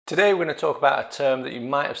Today we're going to talk about a term that you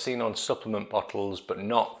might have seen on supplement bottles but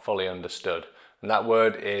not fully understood, and that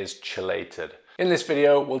word is chelated. In this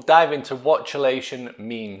video we'll dive into what chelation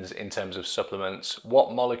means in terms of supplements,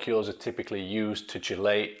 what molecules are typically used to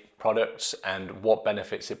chelate products, and what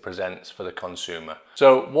benefits it presents for the consumer.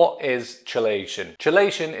 So what is chelation?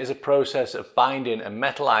 Chelation is a process of binding a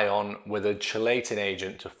metal ion with a chelating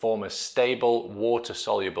agent to form a stable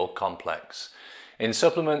water-soluble complex. In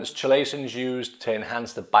supplements, chelation is used to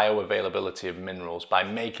enhance the bioavailability of minerals by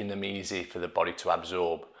making them easy for the body to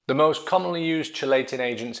absorb. The most commonly used chelating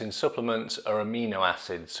agents in supplements are amino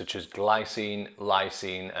acids such as glycine,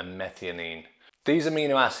 lysine and methionine. These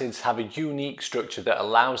amino acids have a unique structure that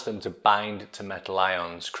allows them to bind to metal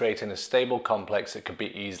ions, creating a stable complex that can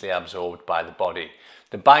be easily absorbed by the body.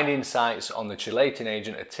 The binding sites on the chelating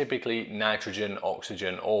agent are typically nitrogen,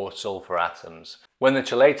 oxygen or sulfur atoms. When the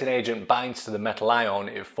chelating agent binds to the metal ion,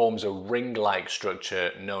 it forms a ring-like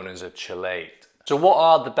structure known as a chelate. So what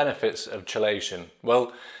are the benefits of chelation?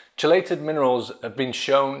 Well, chelated minerals have been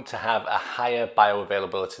shown to have a higher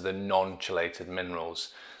bioavailability than non-chelated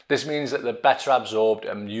minerals. This means that they're better absorbed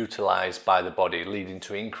and utilised by the body, leading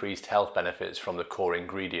to increased health benefits from the core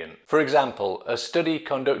ingredient. For example, a study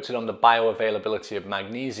conducted on the bioavailability of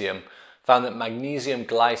magnesium found that magnesium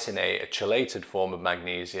glycinate, a chelated form of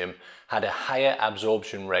magnesium, had a higher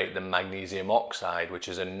absorption rate than magnesium oxide, which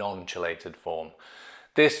is a non-chelated form.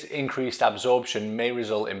 This increased absorption may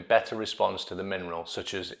result in better response to the mineral,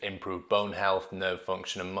 such as improved bone health, nerve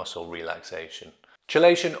function and muscle relaxation.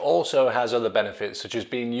 Chelation also has other benefits, such as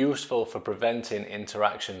being useful for preventing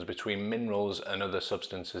interactions between minerals and other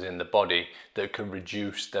substances in the body that can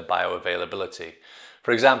reduce their bioavailability.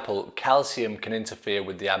 For example, calcium can interfere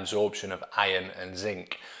with the absorption of iron and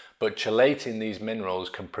zinc, but chelating these minerals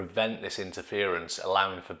can prevent this interference,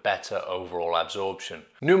 allowing for better overall absorption.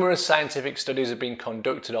 Numerous scientific studies have been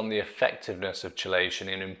conducted on the effectiveness of chelation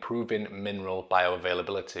in improving mineral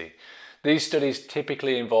bioavailability. These studies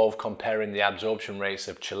typically involve comparing the absorption rates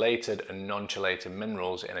of chelated and non-chelated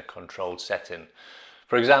minerals in a controlled setting.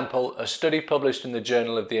 For example, a study published in the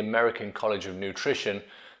Journal of the American College of Nutrition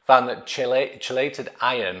found that chelated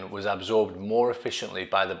iron was absorbed more efficiently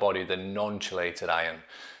by the body than non-chelated iron.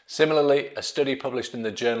 Similarly, a study published in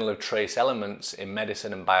the Journal of Trace Elements in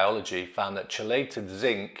Medicine and Biology found that chelated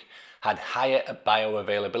zinc had higher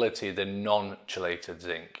bioavailability than non-chelated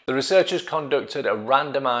zinc. The researchers conducted a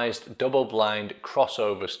randomized, double-blind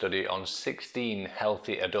crossover study on 16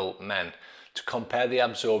 healthy adult men to compare the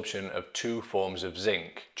absorption of two forms of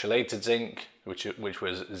zinc: chelated zinc, which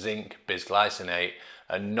was zinc bisglycinate,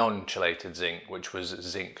 and non-chelated zinc, which was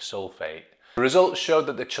zinc sulfate. The results showed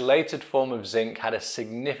that the chelated form of zinc had a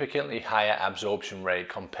significantly higher absorption rate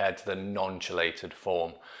compared to the non-chelated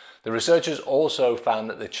form. The researchers also found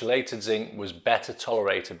that the chelated zinc was better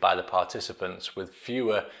tolerated by the participants, with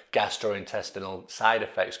fewer gastrointestinal side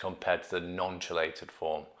effects compared to the non-chelated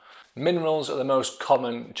form. Minerals are the most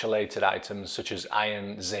common chelated items, such as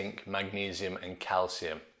iron, zinc, magnesium and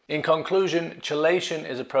calcium. In conclusion, chelation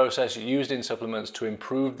is a process used in supplements to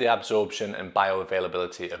improve the absorption and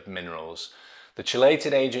bioavailability of minerals. The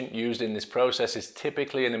chelating agent used in this process is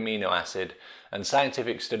typically an amino acid, and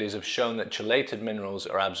scientific studies have shown that chelated minerals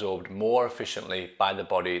are absorbed more efficiently by the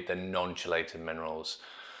body than non-chelated minerals.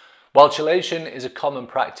 While chelation is a common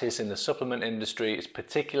practice in the supplement industry, it's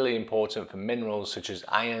particularly important for minerals such as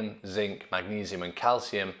iron, zinc, magnesium and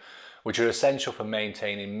calcium, which are essential for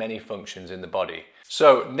maintaining many functions in the body.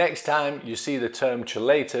 So next time you see the term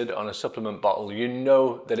chelated on a supplement bottle, you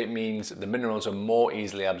know that it means the minerals are more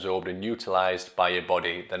easily absorbed and utilized by your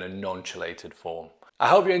body than a non-chelated form. I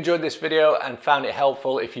hope you enjoyed this video and found it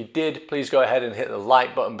helpful. If you did, please go ahead and hit the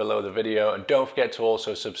like button below the video, and don't forget to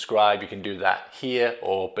also subscribe. You can do that here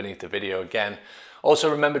or beneath the video again. Also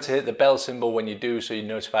remember to hit the bell symbol when you do, so you're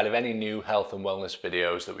notified of any new health and wellness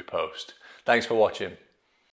videos that we post. Thanks for watching.